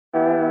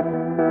Good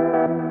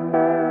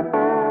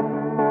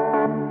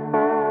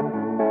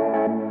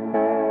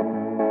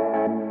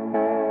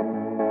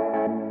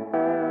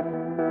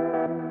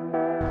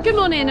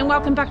morning and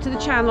welcome back to the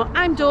channel.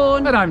 I'm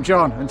Dawn. And I'm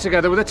John, and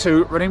together we're the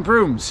two running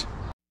brooms.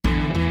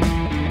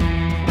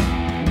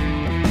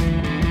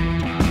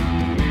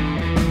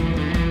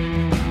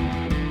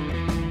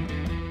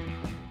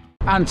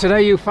 And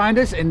today you find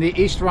us in the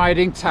East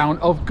Riding town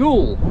of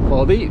Goole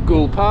for the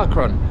Goole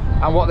parkrun.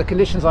 And what are the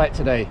conditions like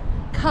today?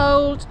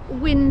 Cold,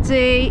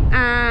 windy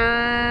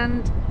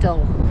and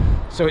dull.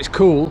 So it's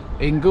cool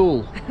in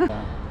Goole.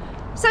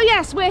 So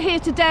yes, we're here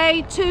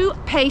today to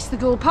pace the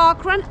Goole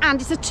parkrun, and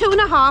it's a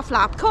 2.5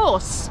 lap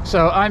course.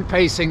 So I'm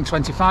pacing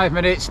 25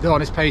 minutes,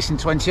 Dawn is pacing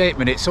 28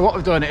 minutes. So what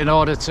we've done in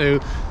order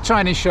to try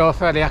and ensure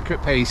fairly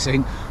accurate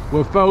pacing,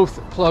 we've both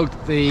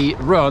plugged the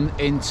run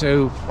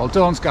into, well,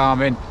 Dawn's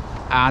Garmin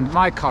and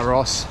my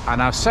Coros,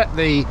 and I've set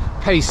the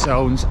pace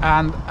zones,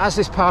 and as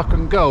this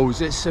parkrun goes,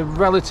 it's a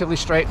relatively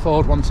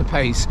straightforward one to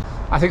pace.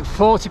 I think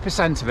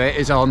 40% of it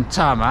is on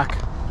tarmac.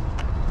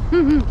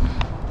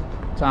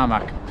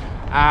 Tarmac.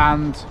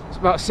 And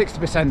about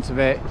 60% of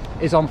it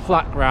is on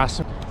flat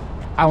grass,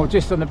 and we've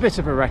just done a bit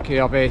of a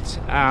recce of it,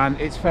 and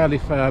it's fairly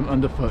firm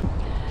underfoot.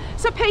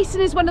 So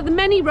pacing is one of the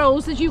many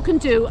roles that you can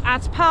do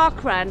at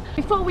parkrun.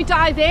 Before we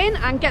dive in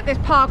and get this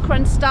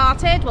parkrun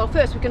started, well,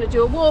 first we're going to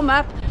do a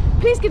warm-up.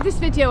 Please give this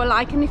video a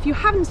like, and if you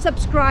haven't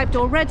subscribed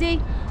already,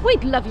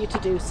 we'd love you to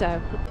do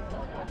so.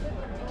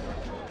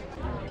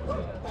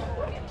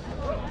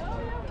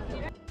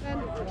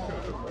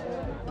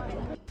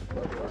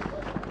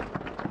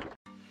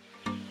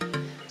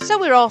 So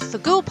we're off for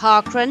Goole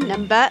parkrun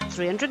number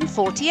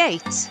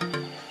 348.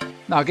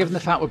 Now, given the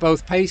fact we're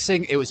both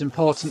pacing, it was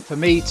important for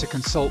me to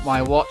consult my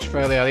watch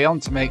fairly early on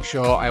to make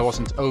sure I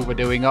wasn't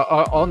overdoing or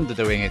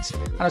underdoing it.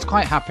 And I was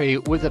quite happy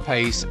with the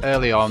pace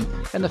early on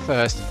in the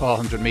first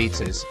 400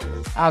 metres.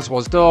 As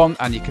was Dawn,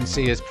 and you can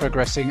see us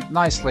progressing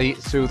nicely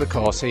through the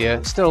course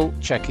here, still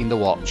checking the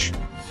watch.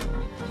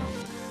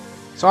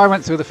 So I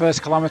went through the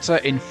first kilometre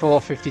in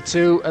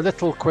 4:52, a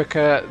little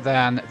quicker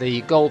than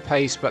the goal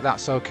pace, but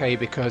that's okay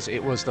because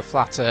it was the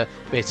flatter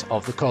bit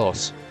of the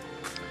course.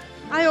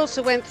 I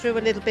also went through a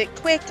little bit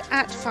quick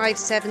at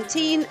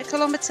 5:17 a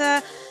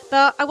kilometre,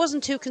 but I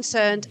wasn't too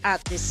concerned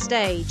at this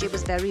stage. It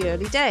was very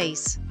early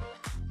days.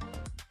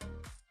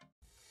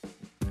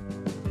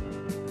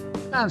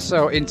 And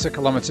so into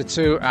kilometre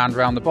 2 and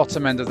round the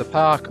bottom end of the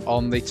park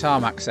on the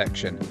tarmac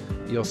section.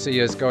 You'll see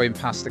us going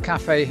past the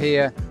cafe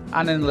here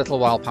and in a little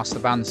while past the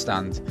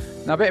bandstand.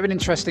 Now, a bit of an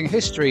interesting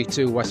history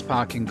to West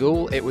Park in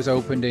Goole. It was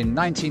opened in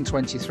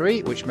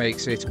 1923, which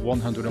makes it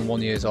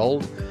 101 years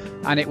old,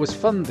 and it was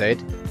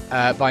funded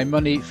by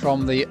money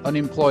from the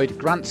Unemployed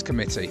Grants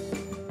Committee.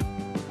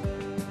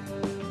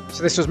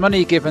 So this was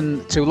money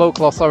given to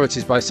local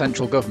authorities by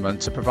central government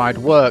to provide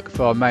work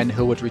for men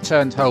who had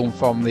returned home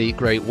from the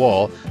Great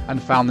War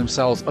and found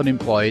themselves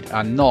unemployed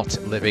and not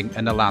living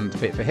in a land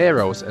fit for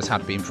heroes as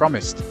had been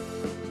promised.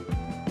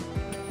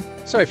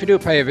 So if you do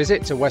pay a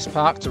visit to West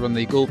Park to run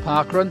the Goole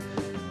parkrun,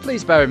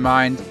 please bear in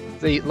mind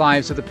the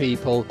lives of the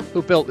people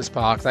who built this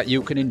park that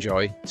you can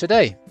enjoy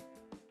today.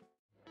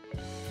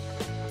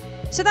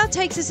 So that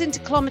takes us into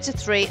kilometre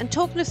 3, and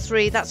talking of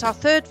 3, that's our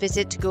third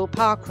visit to Goole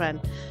parkrun.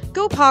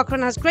 Goole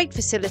parkrun has great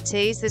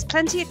facilities. There's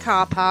plenty of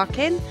car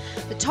parking.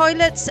 The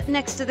toilets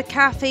next to the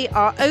cafe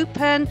are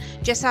open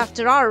just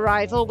after our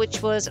arrival,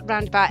 which was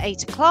around about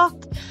 8 o'clock.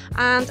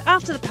 And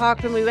after the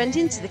parkrun, we went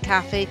into the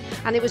cafe,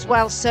 and it was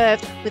well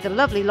served with a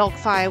lovely log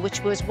fire,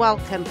 which was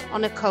welcome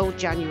on a cold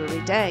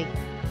January day.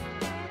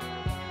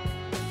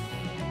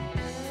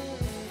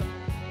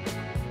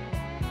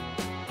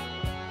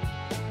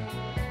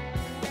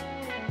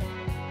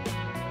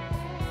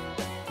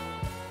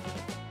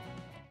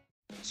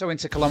 So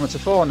into kilometre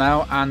 4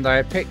 now, and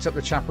I picked up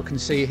the chap we can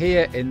see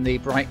here in the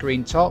bright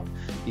green top.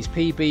 His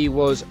PB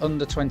was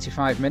under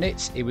 25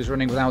 minutes. He was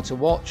running without a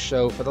watch,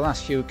 so for the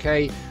last few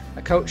K I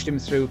coached him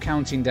through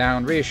counting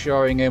down,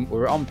 reassuring him we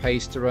were on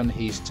pace to run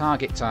his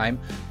target time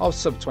of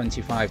sub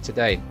 25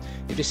 today.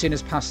 You've just seen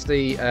us past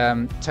the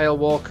tail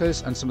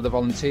walkers and some of the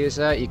volunteers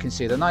there. You can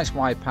see the nice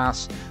wide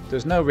pass.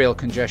 There's no real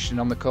congestion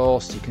on the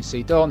course. You can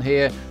see Dawn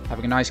here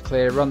having a nice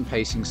clear run,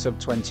 pacing sub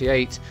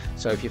 28.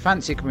 So if you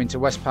fancy coming to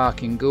West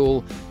Park in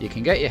Goole, you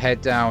can get your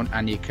head down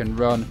and you can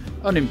run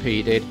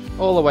unimpeded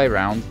all the way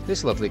around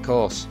this lovely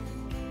course.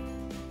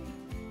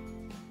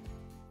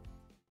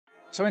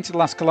 So into the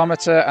last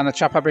kilometre, and the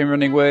chap I've been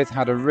running with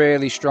had a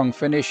really strong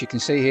finish. You can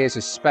see here's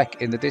a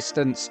speck in the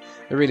distance.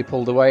 He really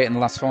pulled away in the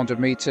last 400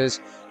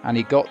 metres, and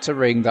he got to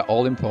ring that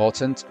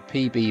all-important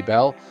PB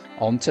bell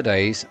on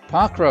today's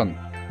parkrun.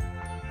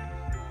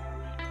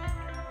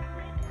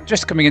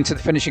 Just coming into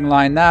the finishing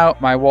line now,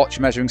 my watch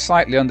measuring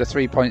slightly under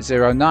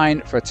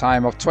 3.09 for a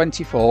time of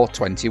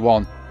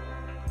 24:21.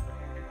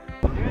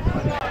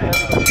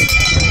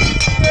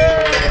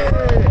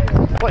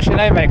 What's your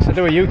name, mate? 'Cause I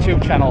do a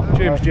YouTube channel.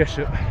 James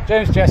Jessup.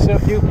 James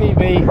Jessup,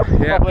 UPB,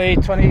 Yeah. probably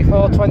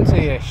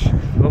 24:20-ish.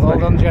 Well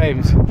done,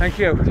 James. Thank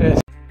you.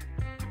 Cheers.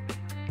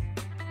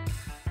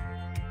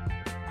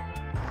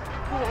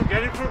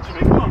 Get in front of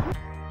me, come on.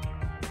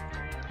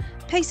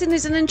 Pacing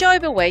is an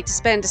enjoyable way to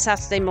spend a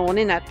Saturday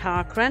morning at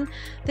parkrun.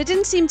 There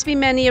didn't seem to be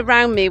many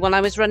around me when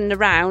I was running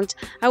around.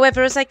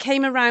 However, as I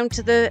came around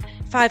to the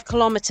 5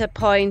 kilometre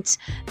point,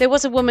 there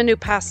was a woman who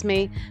passed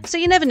me. So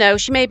you never know,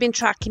 she may have been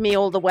tracking me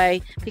all the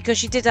way because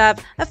she did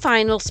have a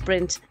final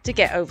sprint to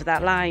get over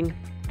that line.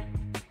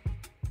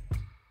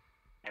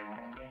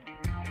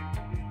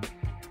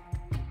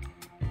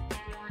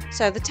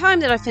 So the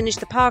time that I finished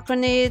the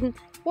parkrun in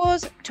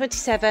was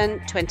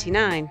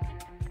 27:29.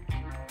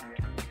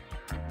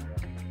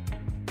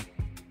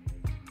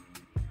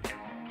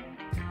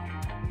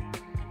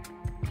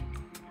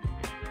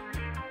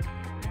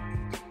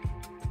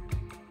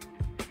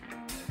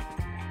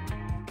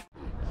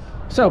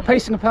 So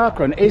pacing a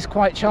parkrun is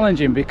quite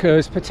challenging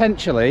because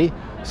potentially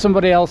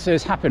somebody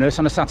else's happiness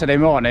on a Saturday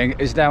morning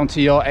is down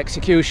to your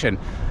execution.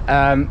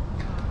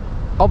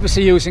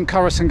 Obviously using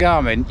Coros and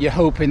Garmin, you're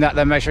hoping that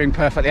they're measuring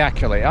perfectly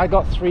accurately. I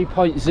got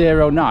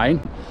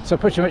 3.09, so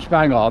pretty much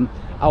bang on.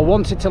 I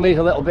wanted to leave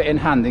a little bit in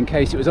hand in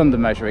case it was under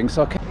measuring,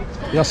 so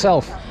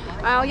yourself.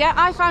 Well, yeah,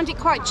 I found it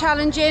quite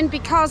challenging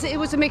because it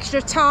was a mixture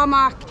of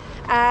tarmac,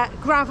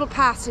 gravel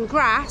paths and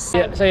grass.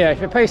 Yeah, so yeah, if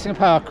you're pacing a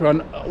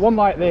parkrun, one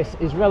like this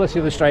is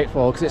relatively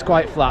straightforward because it's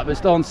quite flat, but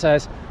as Dawn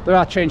says, there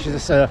are changes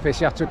of surface.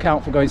 You have to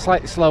account for going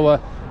slightly slower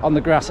on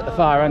the grass at the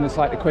far end and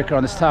slightly quicker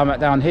on this tarmac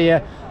down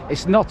here.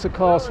 It's not a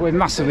course we're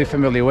massively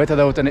familiar with,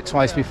 although I've done it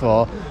twice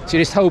before. So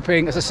you're just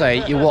hoping, as I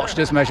say, you watched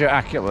us measure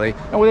accurately.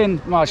 And within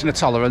margin of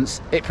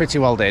tolerance, it pretty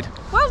well did.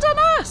 Well done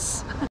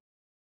us!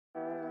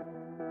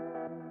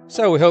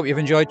 So we hope you've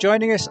enjoyed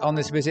joining us on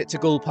this visit to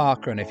Goole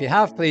Parkrun. If you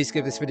have, please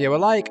give this video a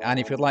like, and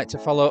if you'd like to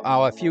follow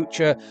our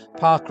future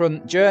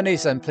parkrun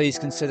journeys, then please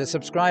consider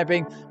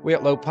subscribing. We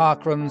upload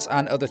parkruns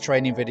and other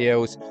training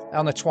videos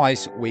on a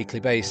twice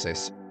weekly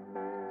basis.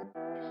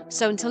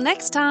 So until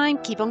next time,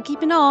 keep on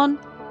keeping on.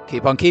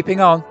 Keep on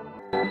keeping on.